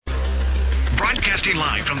Broadcasting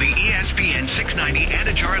live from the ESPN 690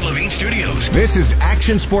 Anajar and Levine studios. This is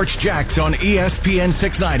Action Sports Jax on ESPN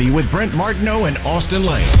 690 with Brent Martineau and Austin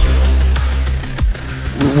Lane.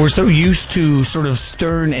 We're so used to sort of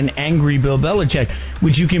stern and angry Bill Belichick,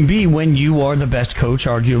 which you can be when you are the best coach,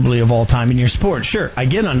 arguably, of all time in your sport. Sure, I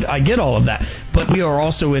get all of that. But we are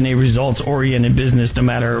also in a results-oriented business no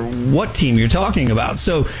matter what team you're talking about.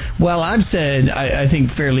 So while I've said, I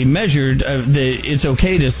think fairly measured, that it's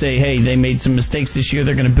okay to say, hey, they made some mistakes this year,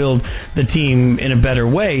 they're going to build the team in a better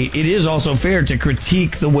way, it is also fair to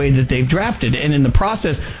critique the way that they've drafted. And in the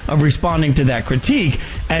process of responding to that critique,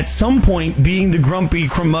 at some point being the grumpy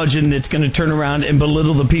curmudgeon that's going to turn around and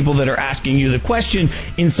belittle the people that are asking you the question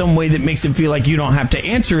in some way that makes it feel like you don't have to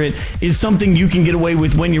answer it is something you can get away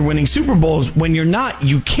with when you're winning Super Bowls. When you're not,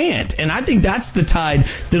 you can't. And I think that's the tide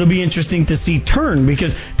that'll be interesting to see turn,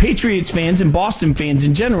 because Patriots fans and Boston fans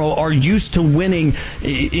in general are used to winning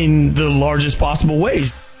in the largest possible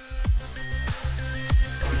ways.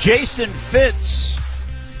 Jason Fitz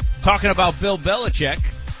talking about Bill Belichick,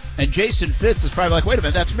 and Jason Fitz is probably like, wait a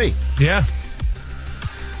minute, that's me. Yeah.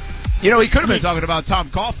 You know, he could have been talking about Tom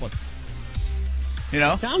Coughlin. You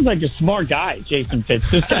know? Sounds like a smart guy, Jason Fitz.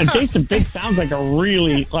 This guy, Jason Fitz sounds like a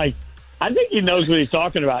really, I think he knows what he's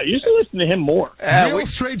talking about. You should listen to him more. Real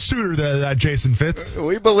straight shooter, that Jason Fitz.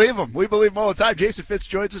 We believe him. We believe him all the time. Jason Fitz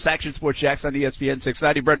joins us, Action Sports Jax on ESPN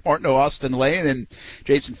 690. Brent Martineau, Austin Lane, and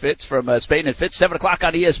Jason Fitz from Spain and Fitz. 7 o'clock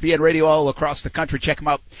on ESPN Radio all across the country. Check him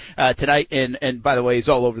out tonight. And by the way, he's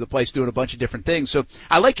all over the place doing a bunch of different things. So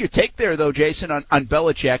I like your take there, though, Jason, on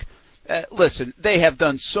Belichick. Listen, they have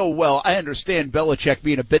done so well. I understand Belichick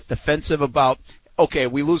being a bit defensive about, okay,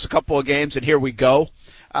 we lose a couple of games and here we go.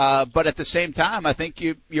 But at the same time, I think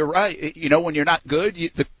you're right. You know, when you're not good,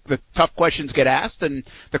 the tough questions get asked and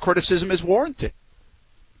the criticism is warranted.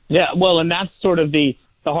 Yeah, well, and that's sort of the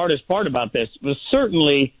hardest part about this. But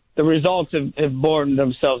certainly the results have borne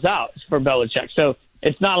themselves out for Belichick. So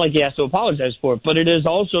it's not like he has to apologize for it. But it is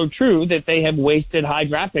also true that they have wasted high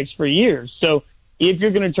draft picks for years. So if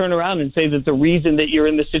you're going to turn around and say that the reason that you're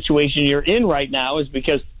in the situation you're in right now is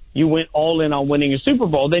because you went all in on winning a Super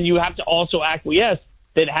Bowl, then you have to also acquiesce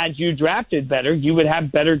that had you drafted better, you would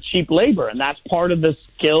have better cheap labor. And that's part of the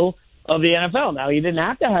skill of the NFL. Now, he didn't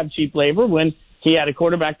have to have cheap labor when he had a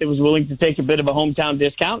quarterback that was willing to take a bit of a hometown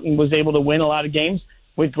discount and was able to win a lot of games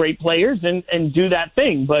with great players and do that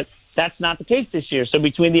thing. But that's not the case this year. So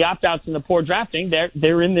between the opt-outs and the poor drafting,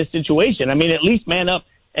 they're in this situation. I mean, at least man up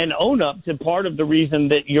and own up to part of the reason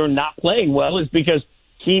that you're not playing well is because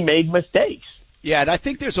he made mistakes. Yeah, and I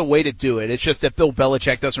think there's a way to do it. It's just that Bill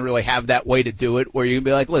Belichick doesn't really have that way to do it, where you can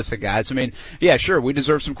be like, listen, guys, I mean, yeah, sure, we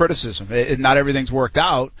deserve some criticism. Not everything's worked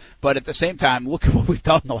out, but at the same time, look at what we've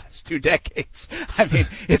done the last 2 decades. I mean,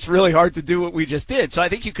 it's really hard to do what we just did. So I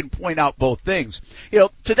think you can point out both things. You know,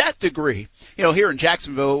 to that degree, you know, here in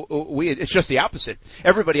Jacksonville, it's just the opposite.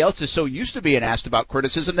 Everybody else is so used to being asked about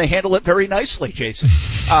criticism, they handle it very nicely, Jason.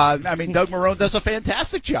 I mean, Doug Marrone does a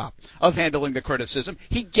fantastic job of handling the criticism.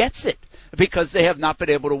 He gets it because they have not been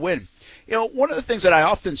able to win. You know, one of the things that I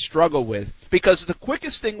often struggle with, because the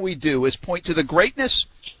quickest thing we do is point to the greatness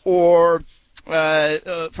or,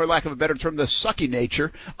 for lack of a better term, the sucky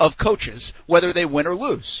nature of coaches, whether they win or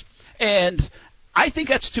lose. And I think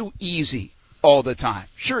that's too easy all the time.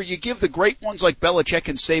 Sure, you give the great ones like Belichick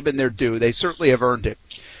and Saban their due. They certainly have earned it.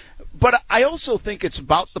 But I also think it's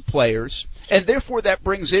about the players, and therefore that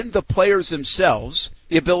brings in the players themselves,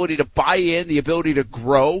 the ability to buy in, the ability to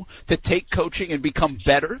grow, to take coaching and become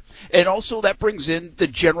better, and also that brings in the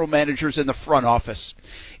general managers in the front office.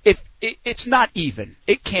 If it's not even,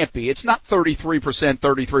 it can't be. It's not 33%,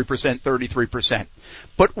 33%, 33%.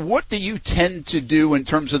 But what do you tend to do in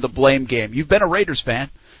terms of the blame game? You've been a Raiders fan.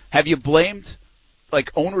 Have you blamed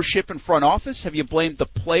ownership and front office? Have you blamed the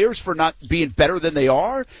players for not being better than they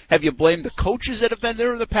are? Have you blamed the coaches that have been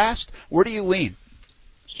there in the past? Where do you lean?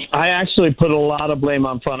 I actually put a lot of blame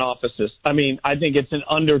on front offices. I mean, I think it's an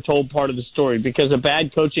undertold part of the story because a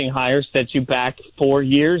bad coaching hire sets you back 4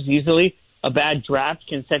 years easily. A bad draft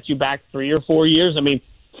can set you back 3 or 4 years. I mean,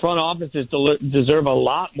 front offices deserve a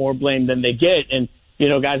lot more blame than they get. And, you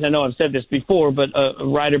know, guys, I know I've said this before, but a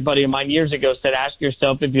writer buddy of mine years ago said, ask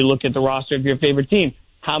yourself, if you look at the roster of your favorite team,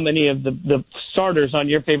 how many of the starters on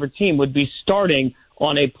your favorite team would be starting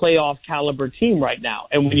on a playoff caliber team right now?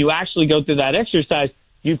 And when you actually go through that exercise,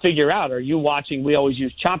 you figure out, are you watching, we always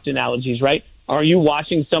use chopped analogies, right? Are you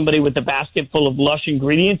watching somebody with a basket full of lush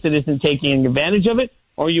ingredients that isn't taking advantage of it?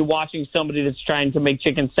 Or are you watching somebody that's trying to make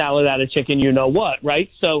chicken salad out of chicken you know what, right?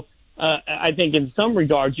 So I think in some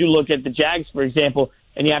regards, you look at the Jags, for example,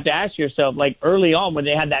 And you have to ask yourself, like early on when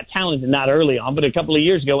they had that talent, and not early on, but a couple of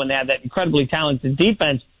years ago when they had that incredibly talented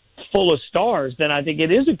defense full of stars, then I think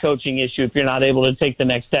it is a coaching issue if you're not able to take the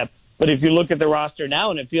next step. But if you look at the roster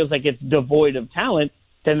now and it feels like it's devoid of talent,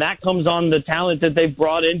 then that comes on the talent that they've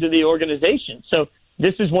brought into the organization. So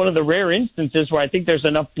this is one of the rare instances where I think there's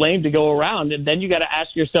enough blame to go around. And then you got to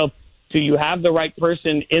ask yourself, do you have the right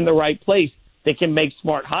person in the right place that can make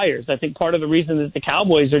smart hires? I think part of the reason that the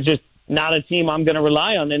Cowboys are just not a team I'm going to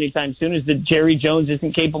rely on anytime soon is that Jerry Jones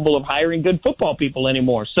isn't capable of hiring good football people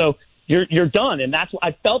anymore. So you're done. And that's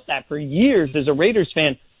I felt that for years as a Raiders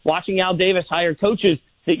fan, watching Al Davis hire coaches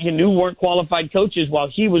that you knew weren't qualified coaches while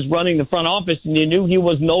he was running the front office, and you knew he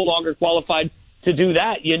was no longer qualified to do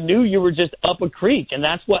that. You knew you were just up a creek, and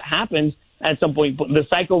that's what happens at some point. The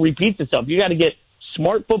cycle repeats itself. You got to get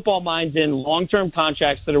smart football minds in long-term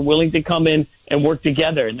contracts that are willing to come in and work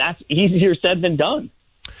together, and that's easier said than done.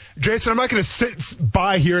 Jason, I'm not going to sit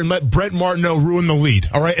by here and let Brent Martineau ruin the lead,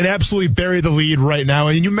 all right, and absolutely bury the lead right now.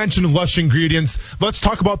 And you mentioned lush ingredients. Let's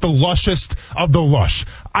talk about the lushest of the lush.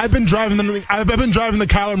 I've been driving the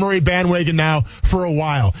Kyler Murray bandwagon now for a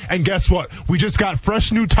while. And guess what? We just got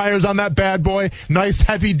fresh new tires on that bad boy, nice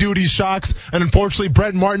heavy-duty shocks. And unfortunately,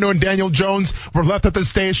 Brent Martineau and Daniel Jones were left at the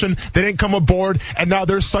station. They didn't come aboard, and now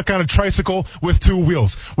they're stuck on a tricycle with two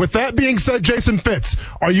wheels. With that being said, Jason Fitz,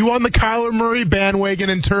 are you on the Kyler Murray bandwagon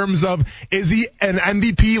in terms of is he an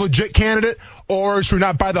MVP legit candidate, or should we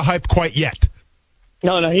not buy the hype quite yet?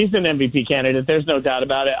 No, he's an MVP candidate. There's no doubt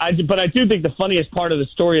about it. But I do think the funniest part of the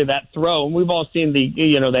story of that throw, and we've all seen the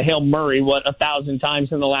Hail Murray, 1,000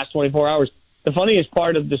 times in the last 24 hours. The funniest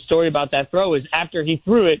part of the story about that throw is after he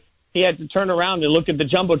threw it, he had to turn around and look at the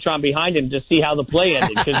Jumbotron behind him to see how the play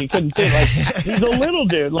ended because he couldn't see. Like, he's a little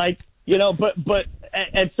dude, but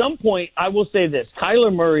at some point, I will say this.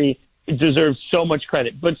 Kyler Murray deserves so much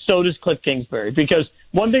credit, but so does Cliff Kingsbury, because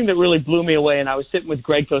one thing that really blew me away, and I was sitting with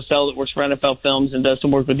Greg Cosell that works for NFL Films and does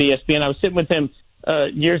some work with ESPN. I was sitting with him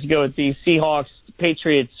years ago at the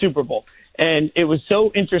Seahawks-Patriots Super Bowl, and it was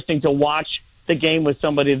so interesting to watch the game with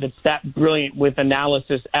somebody that's that brilliant with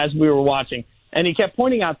analysis as we were watching. And he kept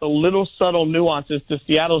pointing out the little subtle nuances to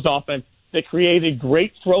Seattle's offense that created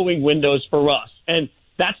great throwing windows for us. And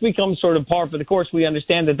that's become sort of par for the course. We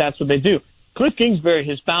understand that that's what they do. Cliff Kingsbury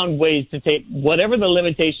has found ways to take whatever the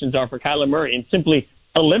limitations are for Kyler Murray and simply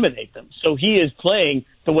eliminate them. So he is playing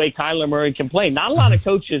the way Kyler Murray can play. Not a lot of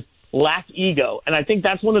coaches lack ego, and I think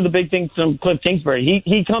that's one of the big things from Cliff Kingsbury.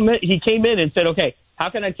 He came in and said, okay, how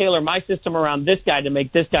can I tailor my system around this guy to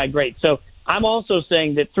make this guy great? So I'm also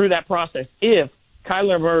saying that through that process, if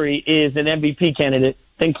Kyler Murray is an MVP candidate,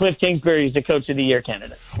 then Cliff Kingsbury is the Coach of the Year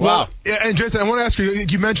candidate. Wow. And Jason, I want to ask you,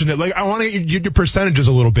 you mentioned it, like I want to get your percentages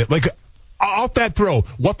a little bit. Like, off that throw,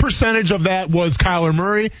 what percentage of that was Kyler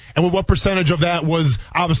Murray, and what percentage of that was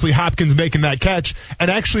obviously Hopkins making that catch? And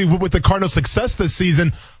actually, with the Cardinals' success this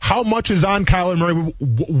season, how much is on Kyler Murray?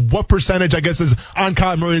 What percentage, I guess, is on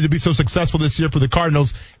Kyler Murray to be so successful this year for the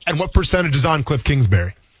Cardinals, and what percentage is on Cliff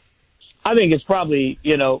Kingsbury? I think it's probably,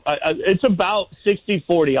 it's about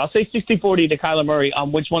 60-40. I'll say 60-40 to Kyler Murray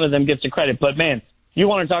on which one of them gets the credit. But, man, you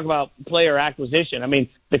want to talk about player acquisition. I mean,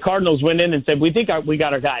 the Cardinals went in and said, we think we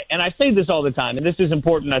got our guy. And I say this all the time, and this is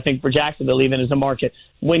important, I think, for Jacksonville even as a market.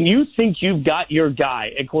 When you think you've got your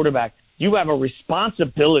guy at quarterback, you have a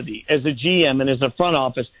responsibility as a GM and as a front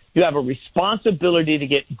office. You have a responsibility to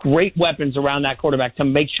get great weapons around that quarterback to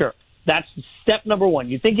make sure. That's step number one.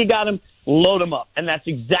 You think you got him, load him up. And that's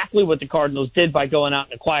exactly what the Cardinals did by going out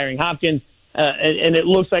and acquiring Hopkins. And it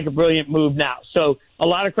looks like a brilliant move now. So a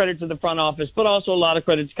lot of credit to the front office, but also a lot of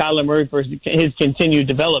credit to Kyler Murray for his continued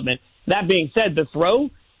development. That being said, the throw,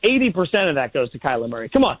 80% of that goes to Kyler Murray.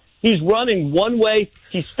 Come on. He's running one way.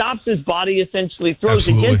 He stops his body, essentially, throws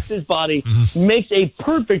against his body, makes a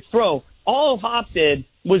perfect throw. All Hop did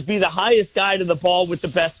was be the highest guy to the ball with the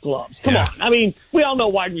best gloves. Come on. I mean, we all know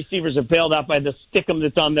wide receivers are bailed out by the stickum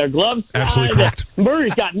that's on their gloves. Absolutely correct.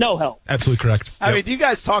 Murray's got no help. Absolutely correct. I mean, do you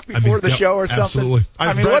guys talk before the show or something?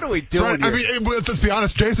 Absolutely. What are we doing here? I mean, let's be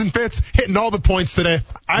honest. Jason Fitz hitting all the points today.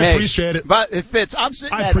 I appreciate it. But it fits. I'm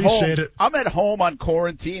sitting at home. I'm at home on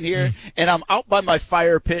quarantine here, and I'm out by my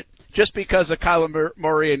fire pit just because of Kyler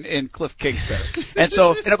Murray and Cliff Kingsbury. And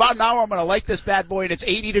so in about an hour, I'm going to light this bad boy, and it's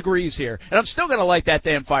 80 degrees here. And I'm still going to light that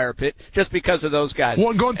damn fire pit just because of those guys.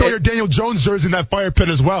 Well, and go and throw your Daniel Jones jersey in that fire pit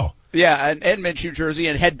as well. Yeah, and Minshew jersey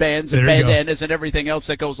and headbands and bandanas and everything else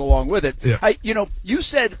that goes along with it. Yeah. You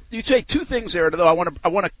say two things there, though I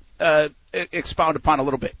want to expound upon a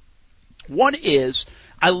little bit. One is,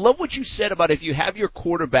 I love what you said about if you have your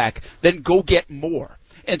quarterback, then go get more.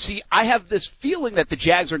 And see, I have this feeling that the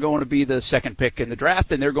Jags are going to be the second pick in the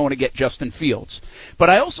draft, and they're going to get Justin Fields. But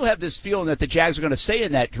I also have this feeling that the Jags are going to say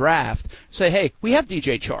in that draft, say, hey, we have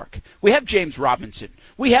DJ Chark. We have James Robinson.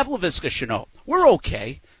 We have Laviska Shenault. We're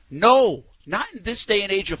okay. No, not in this day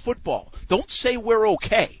and age of football. Don't say we're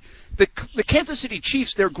okay. The Kansas City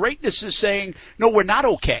Chiefs, their greatness is saying, no, we're not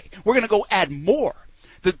okay. We're going to go add more.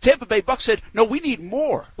 The Tampa Bay Bucs said, no, we need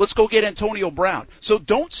more. Let's go get Antonio Brown. So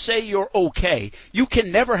don't say you're okay. You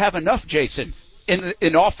can never have enough, Jason,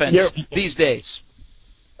 in offense these days.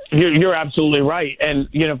 You're absolutely right. And,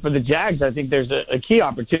 for the Jags, I think there's a key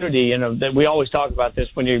opportunity, that we always talk about this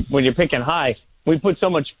when you're picking high. We put so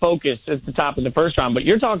much focus at the top of the first round, but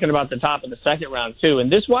you're talking about the top of the second round, too.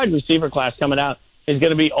 And this wide receiver class coming out is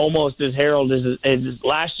going to be almost as heralded as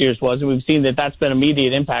last year's was, and we've seen that that's been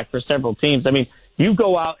immediate impact for several teams. I mean, you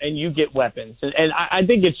go out and you get weapons, and I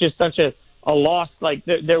think it's just such a loss. Like,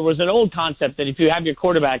 there was an old concept that if you have your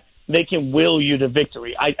quarterback, they can will you to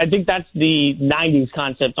victory. I think that's the 90s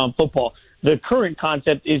concept on football. The current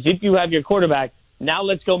concept is if you have your quarterback, now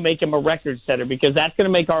let's go make him a record setter, because that's going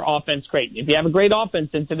to make our offense great. If you have a great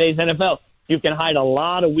offense in today's NFL, you can hide a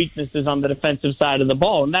lot of weaknesses on the defensive side of the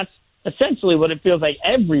ball, and that's essentially what it feels like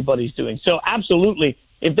everybody's doing. So absolutely,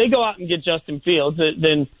 if they go out and get Justin Fields,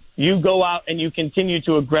 then you go out and you continue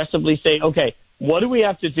to aggressively say, okay, what do we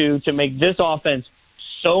have to do to make this offense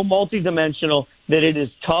so multidimensional that it is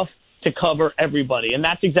tough to cover everybody? And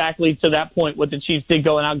that's exactly, to that point, what the Chiefs did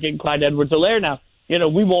going out and getting Clyde Edwards-Helaire. Now,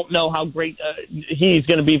 we won't know how great he's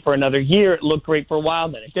going to be for another year. It looked great for a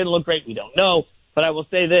while, then it didn't look great. We don't know. But I will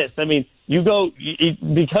say this. I mean,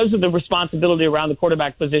 because of the responsibility around the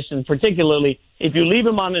quarterback position, particularly, if you leave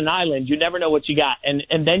him on an island, you never know what you got.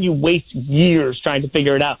 And then you waste years trying to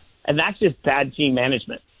figure it out. And that's just bad team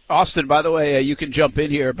management. Austin, by the way, you can jump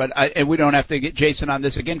in here, and we don't have to get Jason on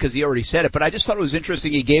this again because he already said it, but I just thought it was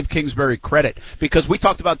interesting he gave Kingsbury credit, because we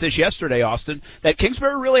talked about this yesterday, Austin, that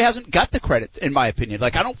Kingsbury really hasn't got the credit, in my opinion.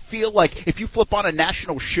 Like, I don't feel like if you flip on a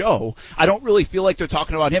national show, I don't really feel like they're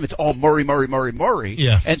talking about him. It's all Murray.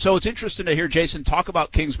 Yeah. And so it's interesting to hear Jason talk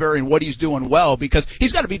about Kingsbury and what he's doing well, because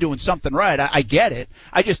he's got to be doing something right. I get it.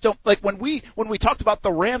 I just don't, like, when we talked about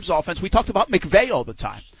the Rams offense, we talked about McVay all the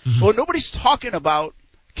time. Mm-hmm. Well, nobody's talking about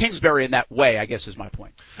Kingsbury in that way, I guess, is my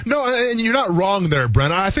point. No, and you're not wrong there,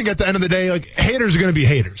 Brent. I think at the end of the day, like, haters are going to be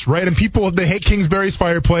haters, right? And people, they hate Kingsbury's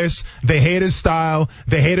fireplace, they hate his style,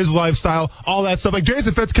 they hate his lifestyle, all that stuff. Like,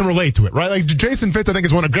 Jason Fitz can relate to it, right? Like, Jason Fitz, I think,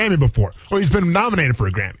 has won a Grammy before, or he's been nominated for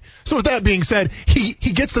a Grammy. So with that being said, he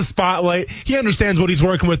gets the spotlight. He understands what he's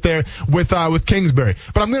working with there with Kingsbury.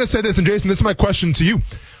 But I'm going to say this, and Jason, this is my question to you.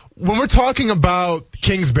 When we're talking about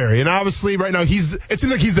Kingsbury, and obviously right now it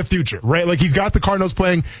seems like he's the future, right? Like, he's got the Cardinals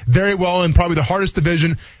playing very well in probably the hardest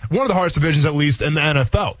division, one of the hardest divisions at least in the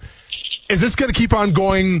NFL. Is this going to keep on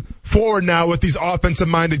going forward now with these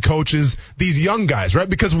offensive-minded coaches, these young guys, right?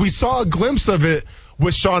 Because we saw a glimpse of it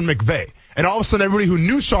with Sean McVay. And all of a sudden, everybody who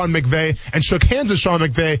knew Sean McVay and shook hands with Sean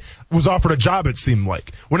McVay was offered a job, it seemed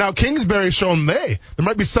like. Well, now Kingsbury's shown, there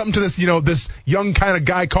might be something to this, this young kind of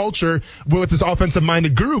guy culture with this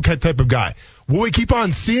offensive-minded guru type of guy. Will we keep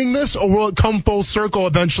on seeing this, or will it come full circle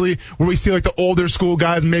eventually where we see, like, the older school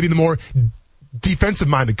guys and maybe the more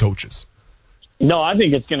defensive-minded coaches? No, I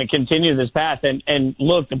think it's going to continue this path. And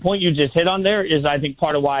look, the point you just hit on there is, I think,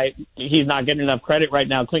 part of why he's not getting enough credit right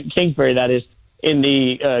now, Clinton Kingsbury, that is, in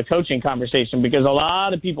the coaching conversation, because a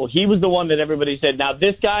lot of people, he was the one that everybody said, now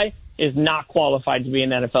this guy is not qualified to be an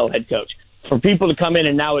NFL head coach. For people to come in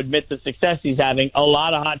and now admit the success he's having, a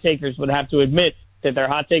lot of hot takers would have to admit that their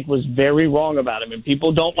hot take was very wrong about him, and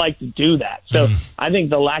people don't like to do that. So I think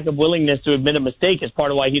the lack of willingness to admit a mistake is part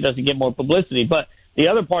of why he doesn't get more publicity. But the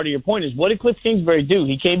other part of your point is, what did Cliff Kingsbury do?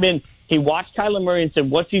 He came in, he watched Kyler Murray and said,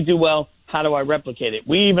 what's he do well? How do I replicate it?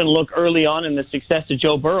 We even look early on in the success of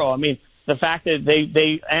Joe Burrow. I mean, the fact that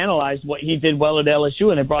they analyzed what he did well at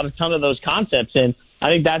LSU and they brought a ton of those concepts in, I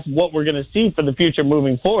think that's what we're going to see for the future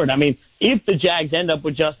moving forward. I mean, if the Jags end up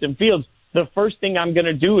with Justin Fields, the first thing I'm going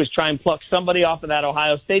to do is try and pluck somebody off of that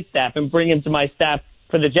Ohio State staff and bring him to my staff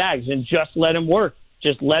for the Jags and just let him work.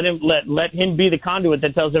 Just let him be the conduit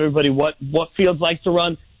that tells everybody what Fields likes to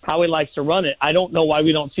run, how he likes to run it. I don't know why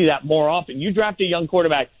we don't see that more often. You draft a young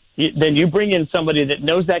quarterback, then you bring in somebody that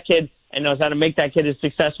knows that kid and knows how to make that kid as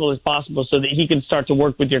successful as possible so that he can start to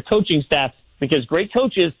work with your coaching staff, because great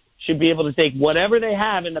coaches should be able to take whatever they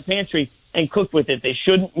have in the pantry and cook with it. They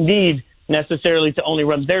shouldn't need necessarily to only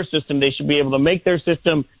run their system. They should be able to make their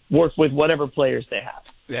system work with whatever players they have.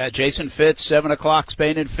 Yeah, Jason Fitz, 7 o'clock,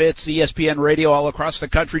 Spain and Fitz, ESPN Radio all across the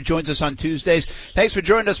country, joins us on Tuesdays. Thanks for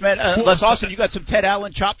joining us, man. Les Austin, you got some Ted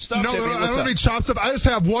Allen chop stuff? No, I don't have any chop stuff. I just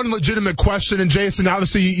have one legitimate question. And, Jason,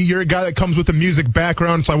 obviously you're a guy that comes with a music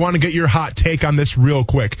background, so I want to get your hot take on this real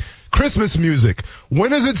quick. Christmas music.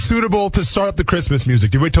 When is it suitable to start up the Christmas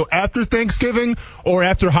music? Do you wait till after Thanksgiving or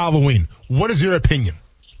after Halloween? What is your opinion?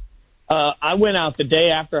 I went out the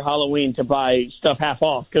day after Halloween to buy stuff half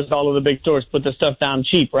off because all of the big stores put the stuff down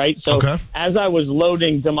cheap, right? So as I was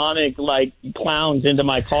loading demonic like clowns into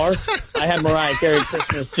my car, I had Mariah Carey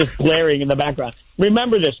Christmas just blaring in the background.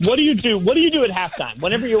 Remember this. What do you do? What do you do at halftime?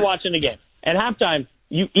 Whenever you're watching a game, at halftime,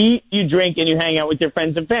 you eat, you drink, and you hang out with your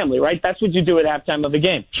friends and family, right? That's what you do at halftime of the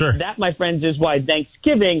game. Sure. That, my friends, is why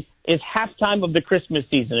Thanksgiving is halftime of the Christmas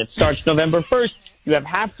season. It starts November 1st. You have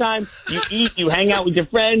halftime, you eat, you hang out with your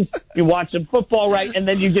friends, you watch some football, right? And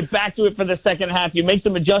then you get back to it for the second half. You make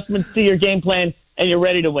some adjustments to your game plan, and you're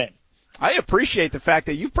ready to win. I appreciate the fact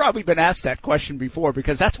that you've probably been asked that question before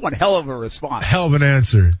because that's one hell of a response. Hell of an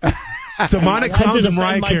answer. Demonic clowns and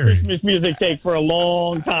Mariah Carey. My Christmas music take for a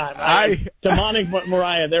long time. Demonic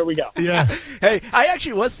Mariah, there we go. Yeah. Hey, I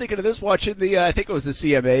actually was thinking of this watching the, I think it was the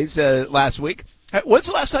CMAs last week. When's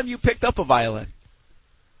the last time you picked up a violin?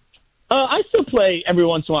 I still play every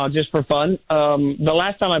once in a while just for fun. The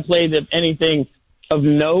last time I played anything of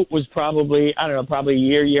note was probably a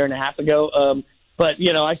year and a half ago. But,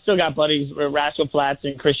 I still got buddies, Rascal Flatts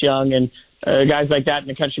and Chris Young and guys like that in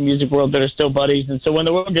the country music world that are still buddies. And so when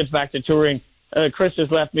the world gets back to touring, Chris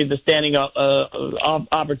has left me the standing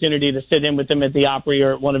opportunity to sit in with him at the Opry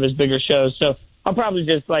or at one of his bigger shows. So I'll probably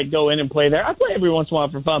just go in and play there. I play every once in a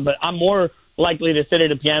while for fun, but I'm more likely to sit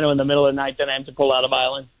at a piano in the middle of the night than I am to pull out a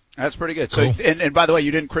violin. That's pretty good. Cool. So, and by the way,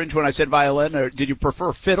 you didn't cringe when I said violin, or did you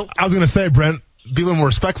prefer fiddle? I was going to say, Brent, be a little more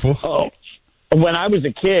respectful. Oh, when I was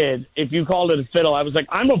a kid, if you called it a fiddle, I was like,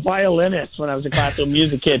 I'm a violinist when I was a classical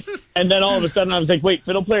music kid. And then all of a sudden I was like, wait,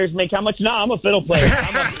 fiddle players make how much? No, I'm a fiddle player.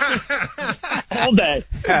 All day.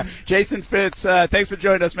 Jason Fitz, thanks for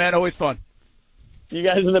joining us, man. Always fun. You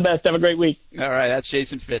guys are the best. Have a great week. All right, that's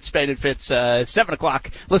Jason Fitz, Spain and Fitz, 7 o'clock.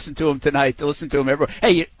 Listen to him tonight. Listen to him everywhere.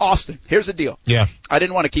 Hey, Austin, here's the deal. Yeah. I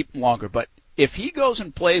didn't want to keep him longer, but if he goes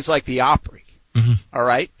and plays like the Opry, all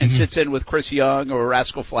right, and sits in with Chris Young or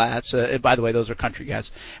Rascal Flatts, by the way, those are country guys.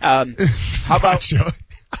 How about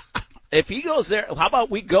if he goes there, how about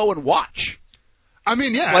we go and watch? I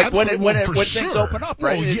mean, yeah, like when sure. things open up,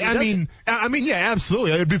 right? Well, I mean, yeah,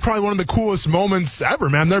 absolutely. It'd be probably one of the coolest moments ever,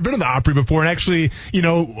 man. I've never been in the Opry before, and actually,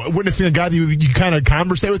 witnessing a guy that you kind of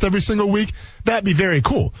conversate with every single week, that'd be very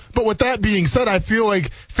cool. But with that being said, I feel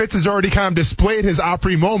like Fitz has already kind of displayed his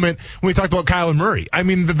Opry moment when we talked about Kyler Murray. I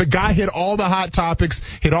mean, the guy hit all the hot topics,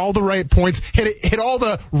 hit all the right points, hit all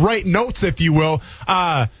the right notes, if you will.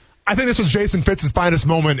 I think this was Jason Fitz's finest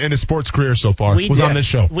moment in his sports career so far. On this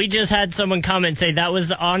show. We just had someone comment and say that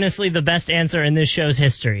was honestly the best answer in this show's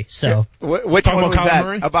history. So, which one was that?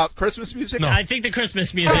 Murray? About Christmas music? No. I think the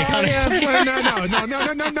Christmas music. Honestly, no.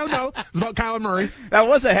 It's about Kyler Murray. That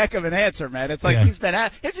was a heck of an answer, man. It's like he's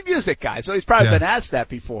a music guy, so he's probably been asked that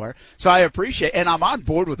before. So I appreciate, and I'm on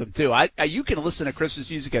board with him too. You can listen to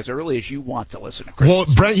Christmas music as early as you want to listen to Christmas.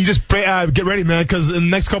 Well, Brent, you just get ready, man, because in the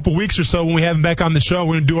next couple weeks or so, when we have him back on the show,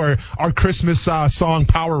 we're gonna do our Christmas song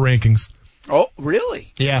power rankings. Oh,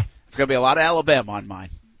 really? Yeah. It's going to be a lot of Alabama on mine.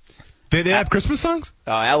 They have Christmas songs?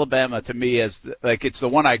 Alabama, to me, it's the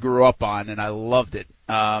one I grew up on, and I loved it.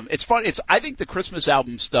 It's fun. I think the Christmas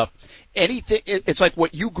album stuff, it's like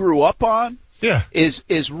what you grew up on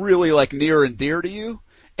is really like near and dear to you.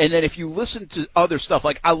 And then if you listen to other stuff,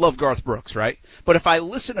 like I love Garth Brooks, right? But if I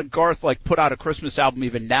listen to Garth like put out a Christmas album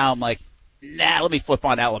even now, I'm like, nah, let me flip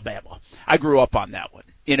on Alabama. I grew up on that one.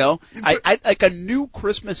 I like a new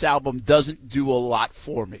Christmas album doesn't do a lot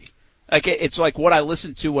for me. Like it's like what I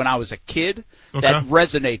listened to when I was a kid that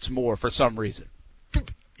resonates more for some reason.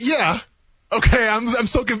 Yeah. Okay, I'm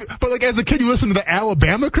so confused. But like as a kid, you listened to the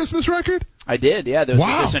Alabama Christmas record? I did, yeah.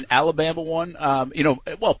 There's an Alabama one.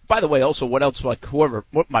 Well, by the way, also what else? Like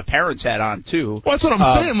what my parents had on too. Well, that's what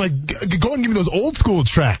I'm saying. Like, go and give me those old school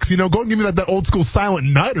tracks. Go and give me that old school Silent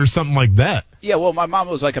Night or something like that. Yeah, well, my mom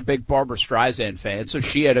was like a big Barbra Streisand fan, so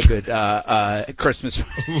she had a good Christmas.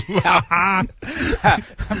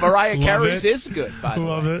 Mariah Carey's is good, by the way.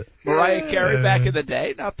 Love it. Mariah Carey back in the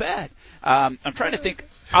day, not bad. I'm trying to think.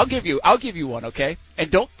 I'll give you one, okay? And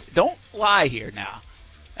don't lie here now.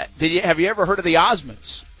 Have you ever heard of the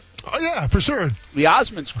Osmonds? Oh yeah, for sure. The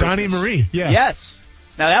Osmonds Christmas. Donnie Marie, yeah. Yes.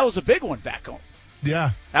 Now that was a big one back home.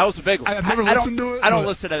 Yeah. That was a big one. I've never listened to it. I don't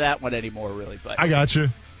listen to that one anymore, really. But I got you.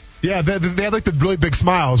 Yeah, they had like the really big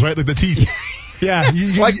smiles, right? Like the teeth. Yeah,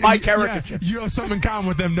 like my caricature. Yeah, you have something in common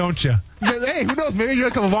with them, don't you? Hey, who knows? Maybe you're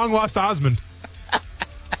like a long-lost Osmond.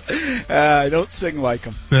 I don't sing like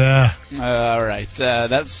him. Yeah. All right. That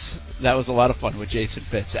was a lot of fun with Jason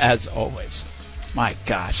Fitz, as always. My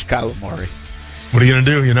gosh, Kyler Murray. What are you going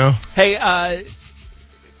to do, you know? Hey,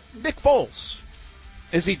 Nick Foles,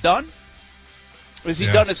 is he done? Is he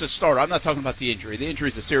done as a starter? I'm not talking about the injury. The injury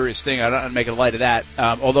is a serious thing. I'm not making light of that,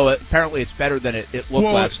 although apparently it's better than it looked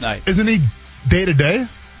last night. Isn't he day-to-day?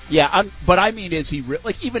 Yeah, but I mean, is he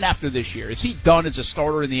like even after this year? Is he done as a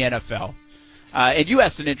starter in the NFL? And you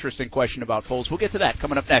asked an interesting question about Foles. We'll get to that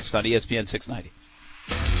coming up next on ESPN 690.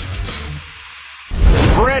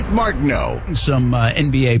 Brent Martineau. Some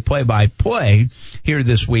NBA play-by-play here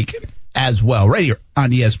this week as well, right here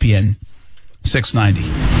on ESPN 690.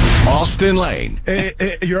 Austin Lane.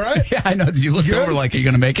 Hey, you all right? Yeah, I know. You looked over like, are you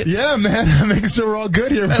going to make it? Yeah, man. I'm making sure we're all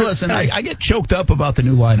good here. Hey, listen, I get choked up about the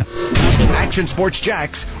new lineup. Action Sports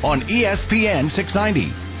Jacks on ESPN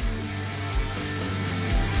 690.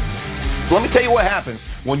 Let me tell you what happens.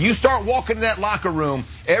 When you start walking in that locker room,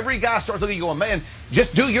 every guy starts looking at you going, man,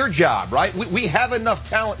 just do your job, right? We have enough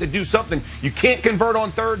talent to do something. You can't convert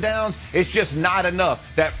on third downs. It's just not enough.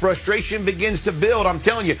 That frustration begins to build. I'm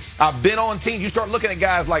telling you, I've been on teams. You start looking at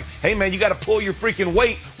guys like, hey, man, you got to pull your freaking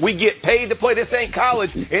weight. We get paid to play. This ain't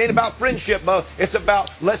college. It ain't about friendship, Mo. It's about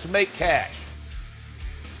let's make cash.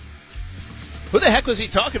 Who the heck was he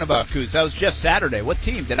talking about, Coos? That was just Saturday. What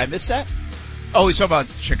team? Did I miss that? Oh, he's talking about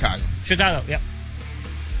Chicago. Chicago, yep.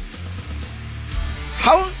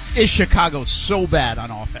 How is Chicago so bad on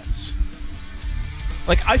offense?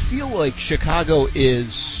 Like, I feel like Chicago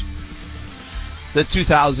is the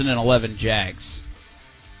 2011 Jags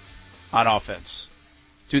on offense.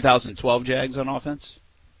 2012 Jags on offense?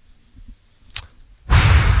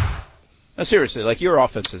 No, seriously, like your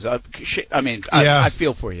offenses. I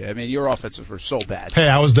feel for you. I mean, your offenses were so bad. Hey,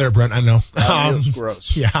 I was there, Brent. I know. It was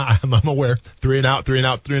gross. Yeah, I'm aware. 3 and out.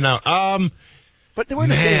 But we're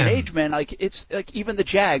in a day and age, man. Like it's like even the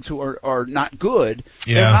Jags, who are not good,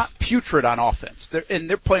 they're not putrid on offense.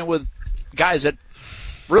 They're playing with guys that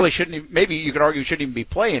really shouldn't even, maybe you could argue shouldn't even be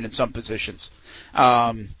playing in some positions.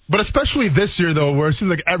 But especially this year, though, where it seems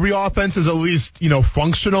like every offense is at least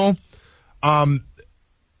functional.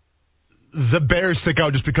 The Bears stick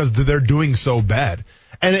out just because they're doing so bad.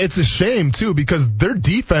 And it's a shame, too, because their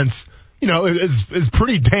defense, is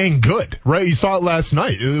pretty dang good, right? You saw it last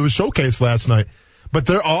night. It was showcased last night. But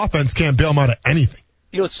their offense can't bail them out of anything.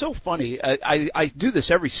 It's so funny. I do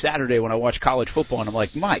this every Saturday when I watch college football, and I'm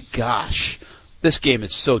like, my gosh, this game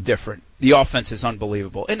is so different. The offense is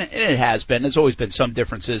unbelievable. And it has been. There's always been some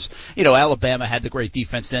differences. Alabama had the great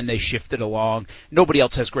defense, then they shifted along. Nobody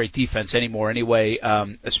else has great defense anymore anyway,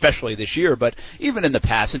 especially this year. But even in the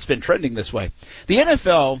past, it's been trending this way. The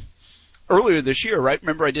NFL, earlier this year, right?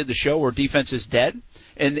 Remember I did the show where defense is dead?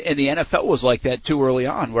 And the NFL was like that too early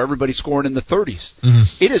on, where everybody's scoring in the 30s.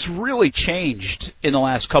 Mm-hmm. It has really changed in the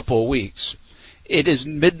last couple of weeks. It is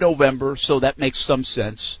mid-November, so that makes some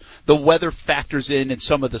sense. The weather factors in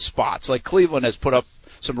some of the spots. Like Cleveland has put up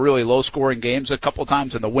some really low-scoring games a couple of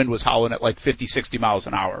times, and the wind was howling at like 50, 60 miles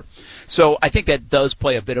an hour. So I think that does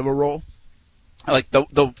play a bit of a role. Like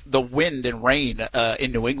the wind and rain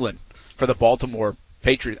in New England for the Baltimore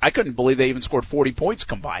Patriots. I couldn't believe they even scored 40 points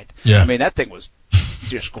combined. Yeah. I mean, that thing was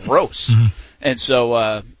just gross. Mm-hmm. And so,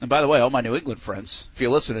 and by the way, all my New England friends, if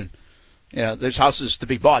you're listening, there's houses to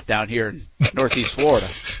be bought down here in Northeast Florida.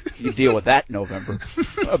 You deal with that in November.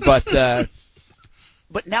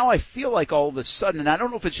 But now I feel like all of a sudden, and I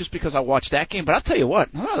don't know if it's just because I watched that game, but I'll tell you what,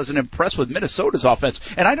 I wasn't impressed with Minnesota's offense.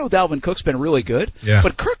 And I know Dalvin Cook's been really good,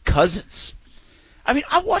 but Kirk Cousins, I mean,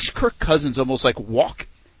 I watched Kirk Cousins almost like walk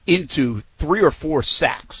into 3 or 4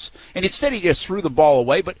 sacks. And instead he just threw the ball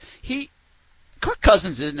away, but Kirk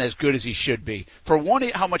Cousins isn't as good as he should be. For one,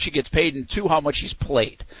 how much he gets paid, and two, how much he's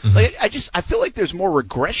played. Mm-hmm. Like, I feel like there's more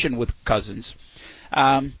regression with Cousins.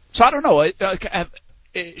 So I don't know.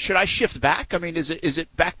 Should I shift back? I mean, is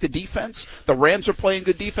it back to defense? The Rams are playing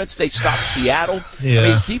good defense. They stopped Seattle. Yeah. I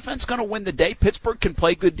mean, is defense going to win the day? Pittsburgh can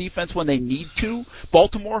play good defense when they need to.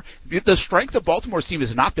 Baltimore, the strength of Baltimore's team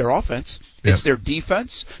is not their offense. Yep. It's their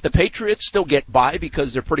defense. The Patriots still get by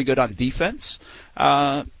because they're pretty good on defense.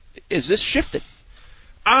 Is this shifted?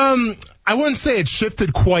 I wouldn't say it's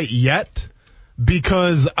shifted quite yet,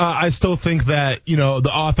 because I still think that,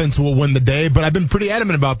 the offense will win the day. But I've been pretty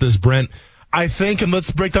adamant about this, Brent. I think, and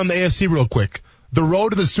let's break down the AFC real quick. The road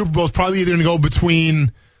to the Super Bowl is probably either going to go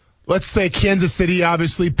between, let's say, Kansas City,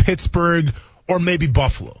 obviously, Pittsburgh, or maybe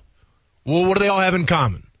Buffalo. Well, what do they all have in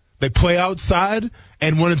common? They play outside,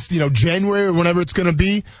 and when it's, January or whenever it's going to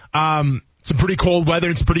be, some pretty cold weather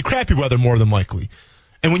and some pretty crappy weather more than likely.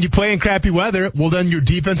 And when you play in crappy weather, well, then your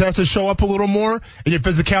defense has to show up a little more and your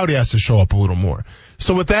physicality has to show up a little more.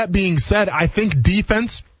 So with that being said, I think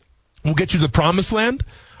defense will get you to the promised land,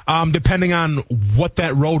 depending on what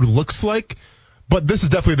that road looks like. But this is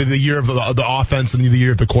definitely the year of the offense and the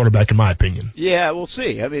year of the quarterback, in my opinion. Yeah, we'll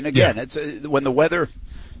see. I mean, again, it's when the weather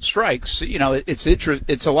strikes,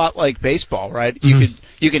 it's a lot like baseball, right?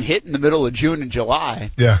 You can hit in the middle of June and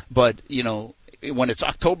July. Yeah. But, when it's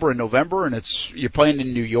October and November and you're playing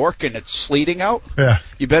in New York and it's sleeting out, yeah,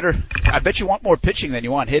 I bet you want more pitching than you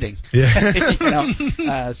want hitting.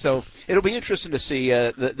 Yeah. So it'll be interesting to see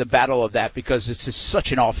the battle of that, because it's just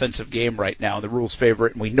such an offensive game right now. The rules favor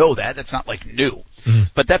it, and we know that. That's not like new. Mm-hmm.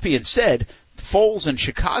 But that being said, Foles and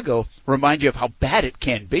Chicago remind you of how bad it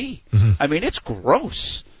can be. Mm-hmm. I mean, it's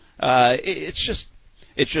gross. It's just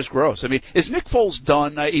gross. I mean, is Nick Foles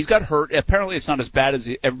done? He's got hurt. Apparently, it's not as bad as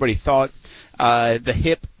everybody thought. The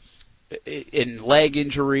hip and leg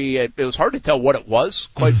injury, it was hard to tell what it was,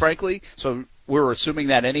 quite frankly. So we were assuming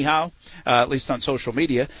that anyhow, at least on social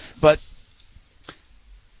media. But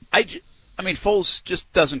I mean, Foles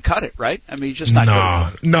just doesn't cut it, right? I mean, he's just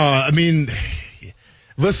not good. No, I mean,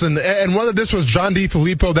 listen, and whether this was John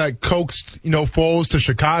DeFilippo that coaxed, Foles to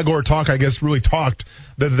Chicago, or really talked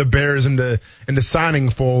the Bears into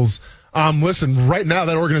signing Foles. Listen, right now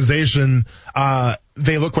that organization,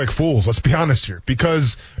 they look like fools. Let's be honest here,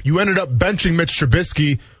 because you ended up benching Mitch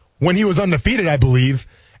Trubisky when he was undefeated, I believe,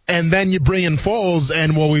 and then you bring in Foles,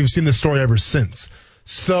 and we've seen this story ever since.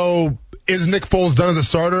 So is Nick Foles done as a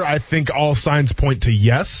starter? I think all signs point to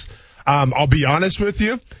yes. I'll be honest with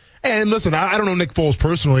you. And listen, I don't know Nick Foles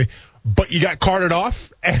personally, but you got carted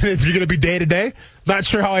off, and if you're going to be day to day, not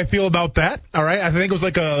sure how I feel about that. All right, I think it was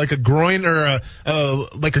like a groin or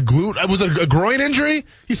like a glute. Was it a groin injury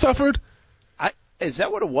he suffered? Is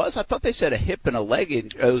that what it was? I thought they said a hip and a leg.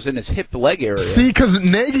 It was in his hip leg area. See, because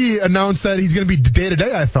Nagy announced that he's going to be day to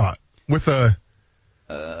day. I thought with a.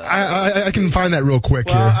 I can find that real quick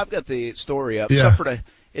here. I've got the story up. Yeah.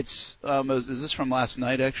 Is this from last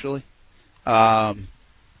night actually?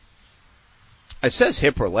 It says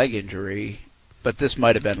hip or leg injury, but this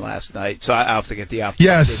might have been last night, so I have to get the opposite.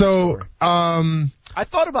 Yeah, so I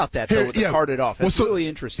thought about that though with the carted off. That's really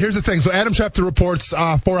interesting. Here's the thing. So Adam Schefter reports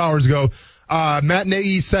 4 hours ago. Matt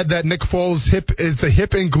Nagy said that Nick Foles' it's a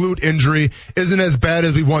hip and glute injury, isn't as bad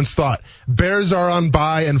as we once thought. Bears are on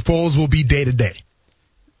bye, and Foles will be day to day.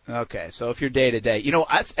 Okay, so if you're day to day,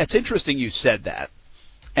 that's interesting. You said that,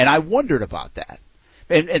 and I wondered about that.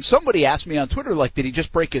 And somebody asked me on Twitter, did he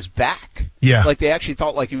just break his back? Yeah. Like they actually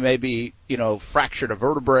thought he maybe, fractured a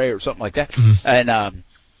vertebrae or something like that. Mm-hmm.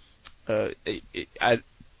 And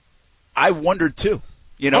I wondered too.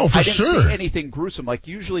 For I didn't sure. see anything gruesome. Like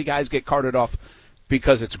usually guys get carted off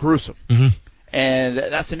because it's gruesome. Mm-hmm. And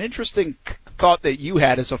that's an interesting thought that you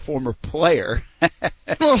had as a former player.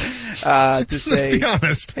 Well, to say, let's be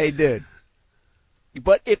honest. Hey, dude.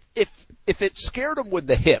 But if it scared him with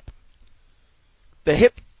the hip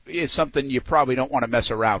is something you probably don't want to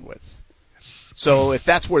mess around with. So if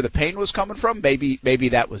that's where the pain was coming from, maybe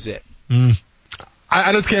that was it. Mm.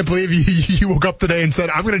 I just can't believe you woke up today and said,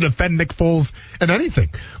 I'm going to defend Nick Foles in anything.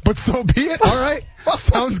 But so be it. All right.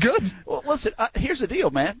 Sounds good. Well, listen, here's the deal,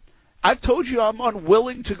 man. I've told you I'm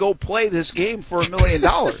unwilling to go play this game for $1 million.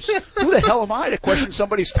 Who the hell am I to question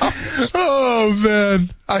somebody's toughness? Oh, man.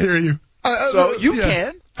 I hear you. So you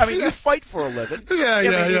can. I mean, you fight for a living. Yeah.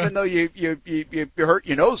 Even though you hurt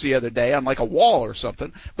your nose the other day on a wall or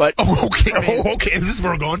something. But okay. Okay. This is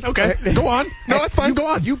where we're going. Okay. Go on. No, that's fine. Go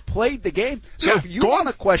on. You played the game. So if you want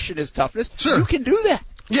to question his toughness, you can do that.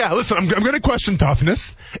 Yeah, listen, I'm going to question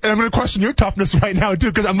toughness, and I'm going to question your toughness right now, too,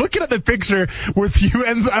 because I'm looking at the picture with you,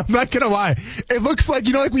 and I'm not going to lie. It looks like,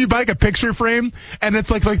 when you buy a picture frame, and it's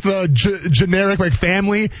like the generic,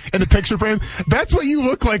 family in the picture frame. That's what you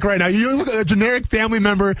look like right now. You look like a generic family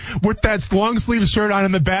member with that long sleeve shirt on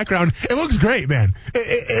in the background. It looks great, man.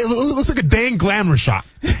 It looks like a dang glamour shot.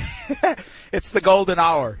 It's the golden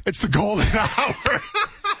hour. It's the golden hour.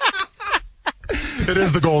 It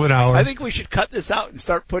is the golden hour. I think we should cut this out and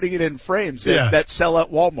start putting it in frames that sell at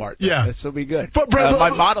Walmart. Yeah. This will be good. But Brett, my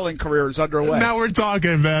modeling career is underway. Now we're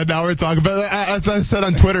talking, man. But as I said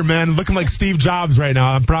on Twitter, man, looking like Steve Jobs right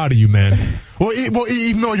now. I'm proud of you, man. Well,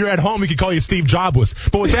 even though you're at home, we could call you Steve Jobless.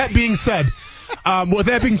 But with that being said,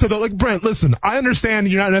 Brent, listen, I understand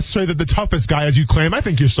you're not necessarily the toughest guy as you claim. I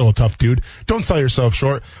think you're still a tough dude. Don't sell yourself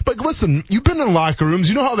short. But listen, you've been in locker rooms.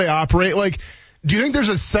 You know how they operate. Do you think there's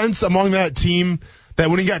a sense among that team that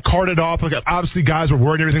when he got carted off, obviously guys were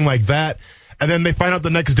worried and everything like that, and then they find out the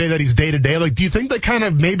next day that he's day-to-day. Like, do you think that kind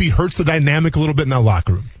of maybe hurts the dynamic a little bit in that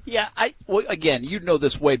locker room? Yeah, again, you know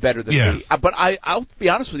this way better than Yeah. me. But I'll be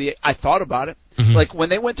honest with you, I thought about it. Mm-hmm. Like, when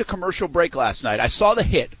they went to commercial break last night, I saw the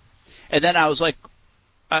hit, and then I was like,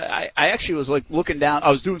 I actually was like looking down.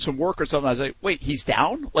 I was doing some work or something. I was like, wait, he's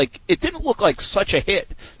down? Like, it didn't look like such a hit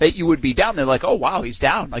that you would be down there. Like, oh wow, he's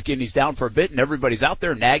down. Like, and he's down for a bit, and everybody's out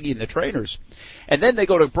there, Nagy and the trainers. And then they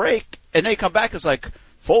go to break, and they come back. It's like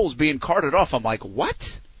Foles being carted off. I'm like,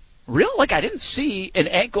 what? Really? Like, I didn't see an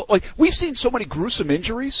ankle. Like, we've seen so many gruesome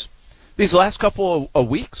injuries these last couple of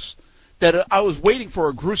weeks that I was waiting for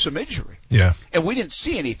a gruesome injury. Yeah. And we didn't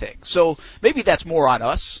see anything. So maybe that's more on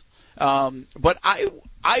us. But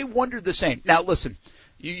I wondered the same. Now, listen,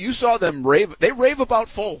 you saw them rave. They rave about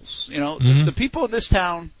Foles. You know, the people in this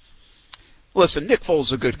town. Listen, Nick Foles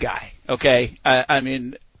is a good guy. Okay, I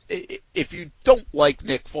mean, if you don't like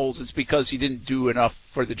Nick Foles, it's because he didn't do enough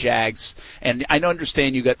for the Jags. And I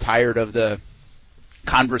understand you got tired of the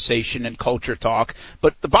conversation and culture talk.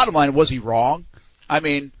 But the bottom line, was he wrong? I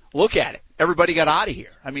mean, look at it. Everybody got out of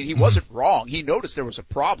here. I mean, he wasn't wrong. He noticed there was a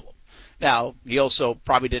problem. Now, he also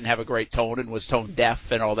probably didn't have a great tone and was tone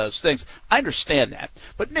deaf and all those things. I understand that.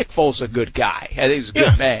 But Nick Foles is a good guy. I think he's a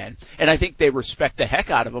good man. And I think they respect the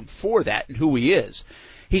heck out of him for that and who he is.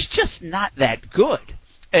 He's just not that good.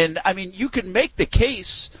 And, I mean, you can make the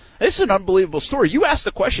case. This is an unbelievable story. You asked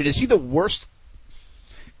the question, is he the worst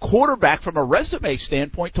quarterback from a resume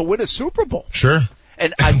standpoint to win a Super Bowl? Sure.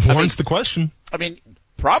 And warrants the question. I mean,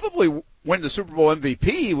 probably win the Super Bowl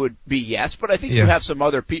MVP would be yes, but I think you have some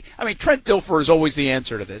other people. I mean, Trent Dilfer is always the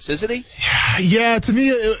answer to this, isn't he? Yeah, to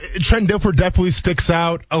me, Trent Dilfer definitely sticks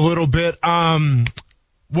out a little bit.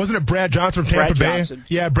 Wasn't it Brad Johnson from Tampa Bay? Johnson.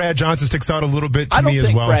 Yeah, Brad Johnson sticks out a little bit to me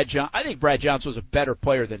as well. I think Brad Johnson was a better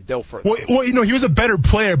player than Dilfer. Well, you know, he was a better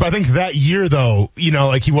player, but I think that year, though, you know,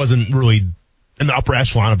 like he wasn't really in the upper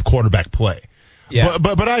echelon of quarterback play. Yeah.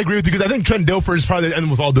 But I agree with you because I think Trent Dilfer is probably,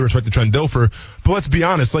 and with all due respect to Trent Dilfer, but let's be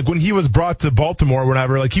honest, like when he was brought to Baltimore or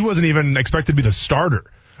whatever, like he wasn't even expected to be the starter,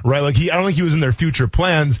 right? Like I don't think he was in their future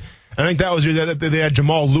plans. I think that was they had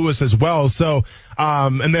Jamal Lewis as well. So,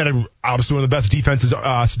 and they had obviously one of the best defenses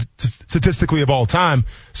statistically of all time.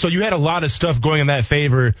 So you had a lot of stuff going in that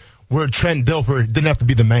favor where Trent Dilfer didn't have to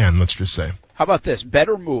be the man. Let's just say. How about this?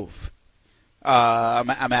 Better move.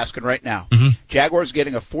 I'm asking right now. Jaguars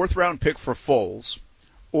getting a 4th-round pick for Foles,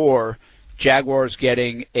 or Jaguars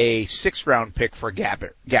getting a 6th-round pick for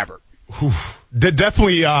Gabbert.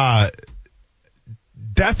 Definitely the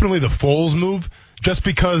Foles move, just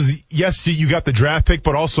because, yes, you got the draft pick,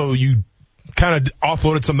 but also you kind of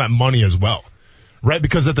offloaded some of that money as well, right?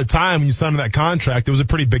 Because at the time when you signed that contract, it was a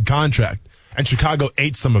pretty big contract, and Chicago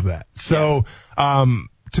ate some of that. So,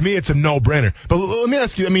 to me, it's a no-brainer. But let me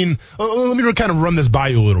ask you, I mean, let me kind of run this by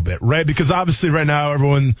you a little bit, right? Because obviously right now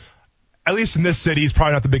everyone, at least in this city, is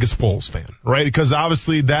probably not the biggest Foles fan, right? Because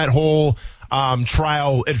obviously that whole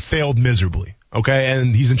trial, it failed miserably, okay?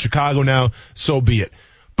 And he's in Chicago now, so be it.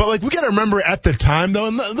 But, like, we got to remember at the time, though,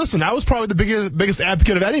 and listen, I was probably the biggest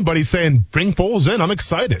advocate of anybody saying, bring Foles in, I'm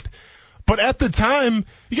excited. But at the time,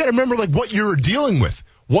 you got to remember, like, what you were dealing with.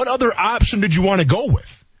 What other option did you want to go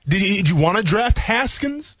with? Did you want to draft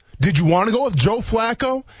Haskins? Did you want to go with Joe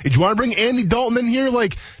Flacco? Did you want to bring Andy Dalton in here?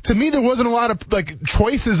 Like, to me, there wasn't a lot of, like,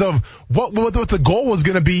 choices of what the goal was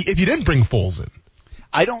going to be if you didn't bring Foles in.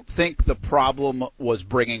 I don't think the problem was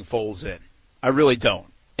bringing Foles in. I really don't.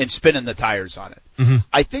 And spinning the tires on it.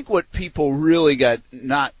 I think what people really got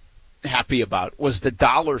not happy about was the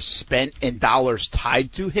dollars spent and dollars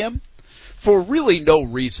tied to him for really no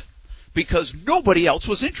reason, because nobody else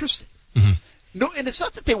was interested. No, and it's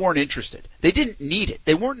not that they weren't interested. They didn't need it.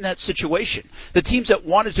 They weren't in that situation. The teams that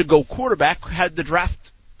wanted to go quarterback had the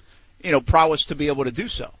draft, prowess to be able to do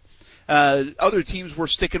so. Other teams were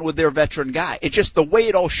sticking with their veteran guy. It's just the way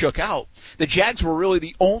it all shook out. The Jags were really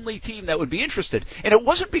the only team that would be interested. And it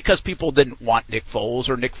wasn't because people didn't want Nick Foles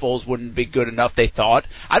or Nick Foles wouldn't be good enough, they thought.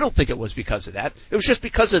 I don't think it was because of that. It was just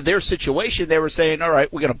because of their situation. They were saying, all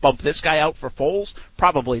right, we're going to bump this guy out for Foles?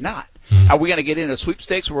 Probably not. Are we going to get in a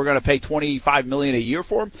sweepstakes where we're going to pay $25 million a year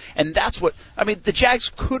for him? And that's what, the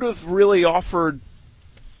Jags could have really offered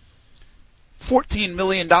 $14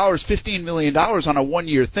 million, $15 million on a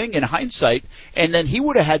one-year thing in hindsight, and then he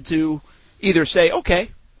would have had to either say,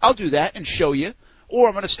 okay, I'll do that and show you, or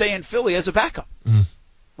I'm going to stay in Philly as a backup.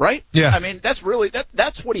 Right? Yeah. That's really,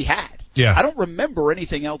 that's what he had. Yeah. I don't remember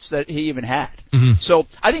anything else that he even had. So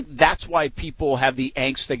I think that's why people have the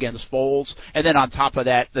angst against Foles. And then on top of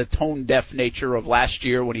that, the tone-deaf nature of last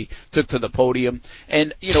year when he took to the podium.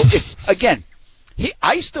 And,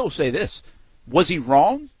 I still say this. Was he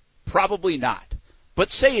wrong? Probably not. but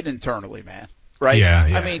say it internally, man. Right? Yeah,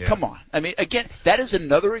 I mean, come on. I mean, again, that is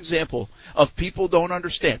another example of people don't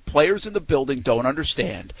understand. Players in the building don't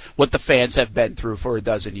understand what the fans have been through for a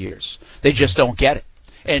dozen years. They just don't get it.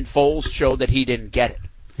 And Foles showed that he didn't get it.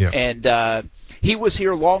 Yeah. And he was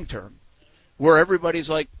here long term, where everybody's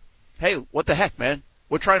like, hey, what the heck, man?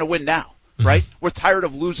 We're trying to win now, right? We're tired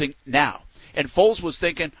of losing now. And Foles was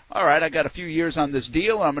thinking, all right, I got a few years on this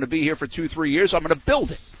deal. I'm going to be here for 2-3 years. I'm going to build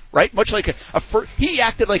it. Right? Much like he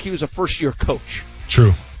acted like he was a first-year coach.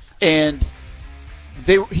 True. And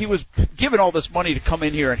he was given all this money to come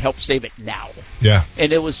in here and help save it now. Yeah.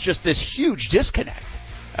 And it was just this huge disconnect.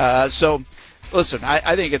 So, listen,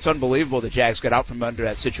 I think it's unbelievable the Jags got out from under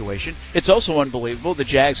that situation. It's also unbelievable the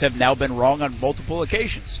Jags have now been wrong on multiple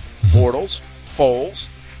occasions. Bortles, Foles,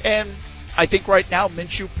 and I think right now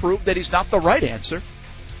Minshew proved that he's not the right answer.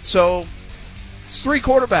 So, it's 3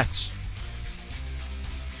 quarterbacks.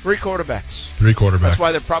 3 quarterbacks. 3 quarterbacks. That's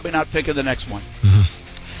why they're probably not picking the next one.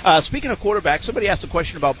 Speaking of quarterbacks, somebody asked a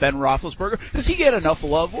question about Ben Roethlisberger. Does he get enough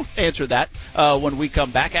love? We'll answer that when we come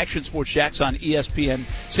back. Action Sports Jacks on ESPN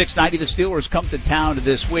 690. The Steelers come to town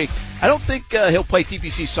this week. I don't think he'll play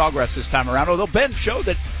TPC Sawgrass this time around, although Ben showed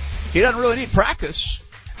that he doesn't really need practice.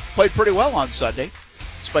 Played pretty well on Sunday,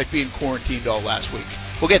 despite being quarantined all last week.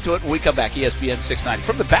 We'll get to it when we come back. ESPN 690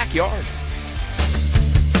 from the backyard.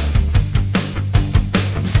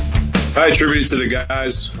 I attribute it to the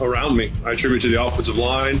guys around me. I attribute it to the offensive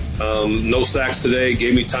line. No sacks today.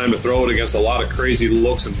 Gave me time to throw it against a lot of crazy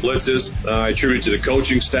looks and blitzes. I attribute it to the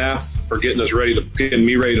coaching staff for getting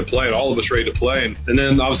me ready to play and all of us ready to play. And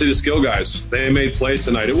then obviously the skill guys. They made plays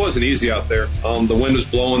tonight. It wasn't easy out there. The wind was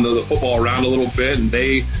blowing the football around a little bit, and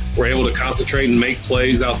they were able to concentrate and make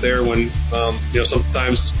plays out there when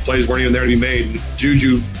sometimes plays weren't even there to be made. And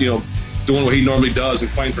Juju, doing what he normally does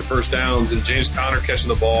and fighting for first downs, and James Conner catching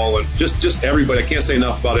the ball, and just everybody. I can't say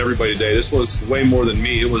enough about everybody today. This was way more than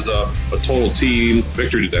me. It was a total team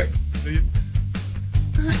victory today.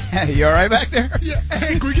 You all right back there? Yeah.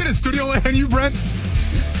 Hey, can we get a studio light on you, Brent?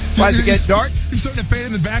 Why is it getting dark? You're starting to fade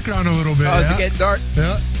in the background a little bit. Oh, is it getting dark?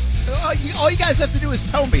 Yeah. All you guys have to do is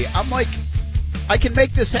tell me. I'm like, I can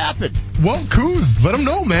make this happen. Well, Kuz, let them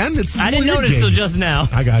know, man. I didn't notice till just now.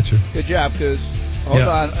 I got you. Good job, Kuz. Hold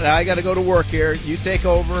on. Now I got to go to work here. You take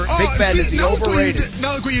over. Big Ben, is he overrated?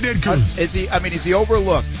 Now look what you did, Kuz. Is he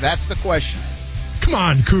overlooked? That's the question. Come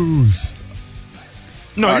on, Kuz.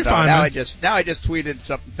 No, you're fine. Now I just tweeted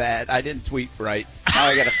something bad. I didn't tweet right. Now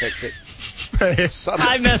I got to fix it.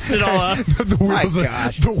 I messed it all up. The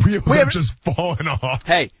wheels are just falling off.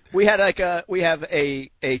 Hey, we have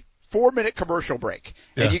a 4-minute commercial break,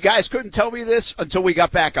 and you guys couldn't tell me this until we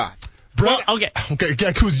got back on. Well, okay. Okay,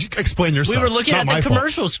 Kuz, explain yourself. We were looking at the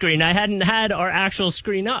commercial screen. I hadn't had our actual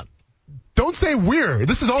screen up. Don't say weird.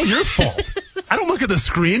 This is all your fault. I don't look at the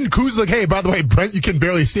screen. Kuz's like, hey, by the way, Brent, you can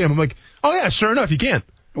barely see him. I'm like, oh, yeah, sure enough, you can.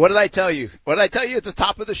 What did I tell you? What did I tell you at the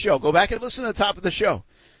top of the show? Go back and listen to the top of the show.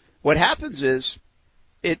 What happens is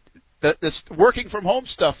this working from home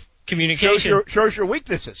stuff communication shows your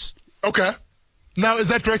weaknesses. Okay. Now, is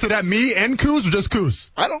that directed at me and Kuz or just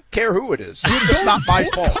Kuz? I don't care who it is. It's not my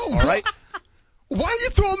fault, all right? Why are you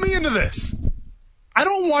throwing me into this? I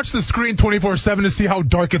don't watch the screen 24/7 to see how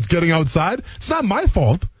dark it's getting outside. It's not my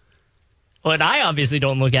fault. Well, and I obviously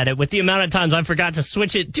don't look at it with the amount of times I forgot to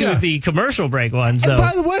switch it to the commercial break one. So. And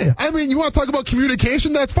by the way, I mean, you want to talk about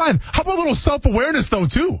communication? That's fine. How about a little self-awareness, though,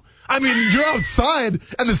 too? I mean, you're outside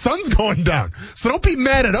and the sun's going down. So don't be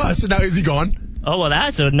mad at us. And now, is he gone? Oh, well,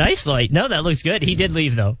 that's a nice light. No, that looks good. He did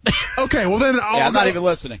leave, though. Okay, well, then I'm not even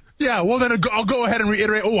listening. Yeah, well, then I'll go ahead and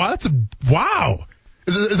reiterate. Oh, wow, wow.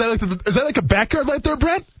 Is that like a backyard light there,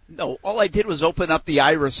 Brent? No, all I did was open up the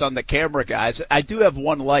iris on the camera, guys. I do have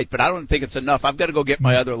one light, but I don't think it's enough. I've got to go get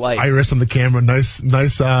my other light. Iris on the camera, nice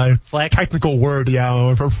flex. Technical word,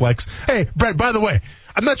 for flex. Hey, Brent, by the way,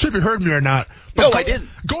 I'm not sure if you heard me or not. But no, I didn't.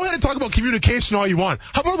 Go ahead and talk about communication all you want.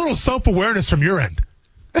 How about a little self-awareness from your end?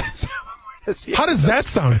 How does that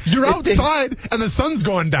sound? You're outside and the sun's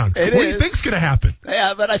going down. What do you think's going to happen?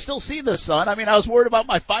 Yeah, but I still see the sun. I mean, I was worried about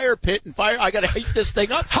my fire pit and I got to heat this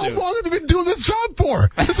thing up soon. How long have you been doing this job for?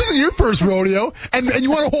 This isn't your first rodeo, and you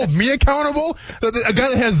want to hold me accountable? A guy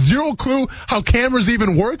that has zero clue how cameras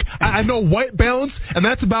even work? I know white balance, and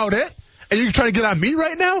that's about it? And you're trying to get on me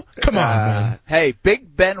right now? Come on, man. Hey,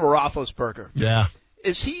 Big Ben Roethlisberger. Yeah.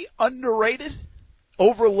 Is he underrated?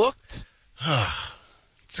 Overlooked?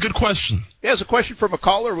 It's a good question. Yeah, it's a question from a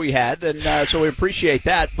caller we had, and so we appreciate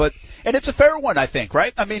that. And it's a fair one, I think,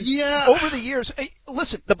 right? I mean, over the years,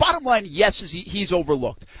 listen, the bottom line, yes, is he's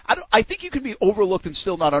overlooked. I think you can be overlooked and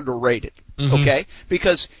still not underrated, okay?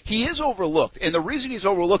 Because he is overlooked, and the reason he's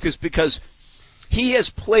overlooked is because he has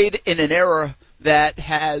played in an era that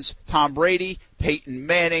has Tom Brady, Peyton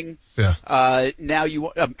Manning, now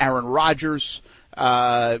Aaron Rodgers,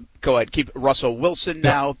 go ahead, keep Russell Wilson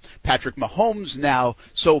now, Patrick Mahomes now.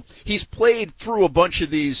 So he's played through a bunch of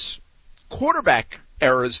these quarterback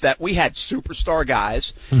eras that we had superstar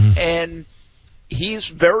guys, and he's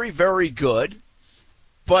very, very good,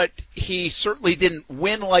 but he certainly didn't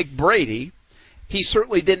win like Brady. He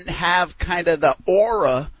certainly didn't have kind of the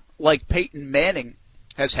aura like Peyton Manning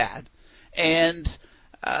has had. And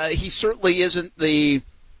he certainly isn't the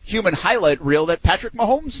human highlight reel that Patrick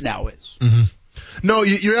Mahomes now is. No,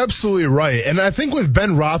 you're absolutely right. And I think with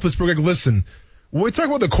Ben Roethlisberger, listen, when we talk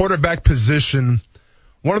about the quarterback position,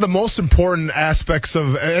 one of the most important aspects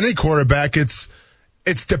of any quarterback, it's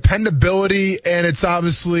dependability, and it's not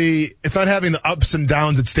having the ups and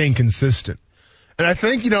downs, it's staying consistent. And I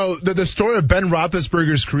think, the story of Ben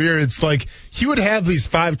Roethlisberger's career, it's like he would have these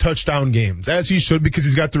 5 touchdown games, as he should, because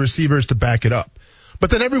he's got the receivers to back it up.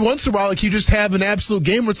 But then every once in a while, like, you just have an absolute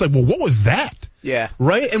game where it's like, well, what was that? Yeah.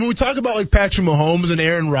 Right? And when we talk about, like, Patrick Mahomes and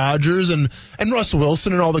Aaron Rodgers and Russell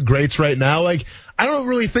Wilson and all the greats right now, like, I don't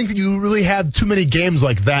really think that you really have too many games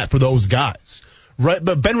like that for those guys. Right,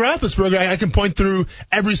 but Ben Roethlisberger, I can point through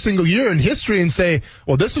every single year in history and say,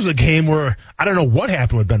 well, this was a game where I don't know what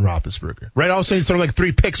happened with Ben Roethlisberger. Right, all of a sudden he's throwing like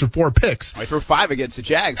 3 picks or 4 picks. I threw 5 against the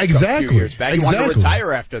Jags. Exactly. A few years back. He wanted to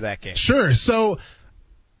retire after that game. Sure. So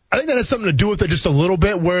I think that has something to do with it just a little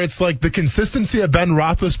bit, where it's like the consistency of Ben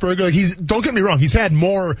Roethlisberger. Like, don't get me wrong, he's had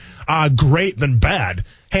more great than bad,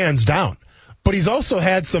 hands down. But he's also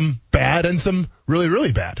had some bad and some really,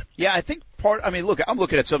 really bad. Yeah, I think look, I'm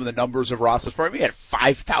looking at some of the numbers of Roethlisberger. He had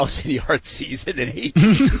 5,000-yard season in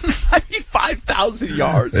 18. 5,000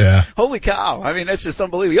 yards. Yeah. Holy cow. I mean, that's just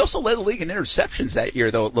unbelievable. He also led the league in interceptions that year,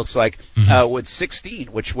 though, it looks like, with 16,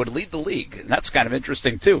 which would lead the league. And that's kind of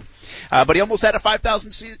interesting, too. But he almost had a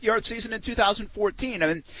 5,000-yard season in 2014. I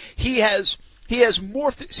mean, he has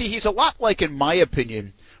morphed. See, he's a lot like, in my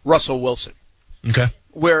opinion, Russell Wilson. Okay.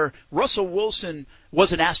 Where Russell Wilson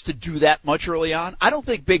wasn't asked to do that much early on. I don't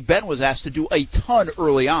think Big Ben was asked to do a ton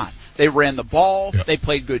early on. They ran the ball. They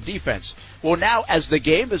played good defense. Well, now as the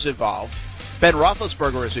game has evolved, Ben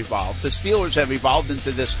Roethlisberger has evolved. The Steelers have evolved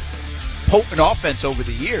into this potent offense over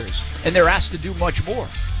the years, and they're asked to do much more.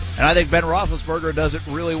 And I think Ben Roethlisberger does it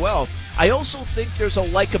really well. I also think there's a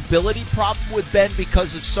likability problem with Ben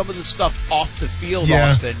because of some of the stuff off the field,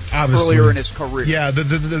 Austin, obviously. Earlier in his career. Yeah,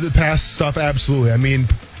 the past stuff, absolutely. I mean,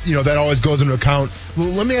 that always goes into account. Well,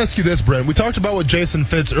 let me ask you this, Brent. We talked about with Jason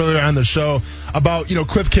Fitz earlier on the show about,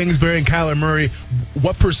 Cliff Kingsbury and Kyler Murray,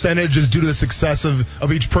 what percentage is due to the success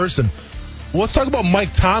of each person. Well, let's talk about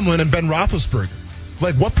Mike Tomlin and Ben Roethlisberger.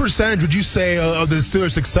 Like, what percentage would you say of the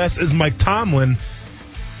Steelers' success is Mike Tomlin?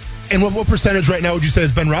 And what percentage right now would you say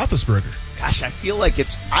is Ben Roethlisberger? Gosh, I feel like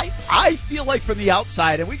I feel like from the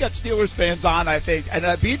outside, and we got Steelers fans on, I think, and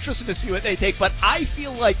I'd be interested to see what they take, but I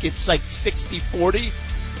feel like it's like 60-40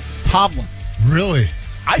 Tomlin. Really?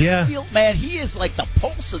 I feel, man, he is like the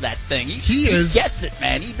pulse of that thing. He gets it,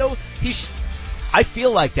 man. I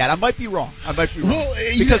feel like that. I might be wrong. Well,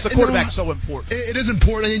 because the quarterback's so important. It is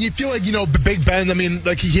important, and you feel like, Big Ben, I mean,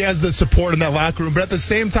 like he has the support in that locker room, but at the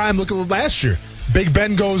same time, look at last year. Big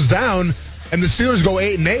Ben goes down, and the Steelers go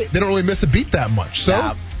 8-8. They don't really miss a beat that much.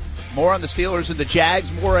 So, more on the Steelers and the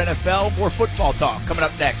Jags, more NFL, more football talk coming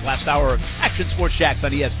up next. Last hour of Action Sports Jacks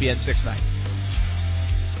on ESPN 690.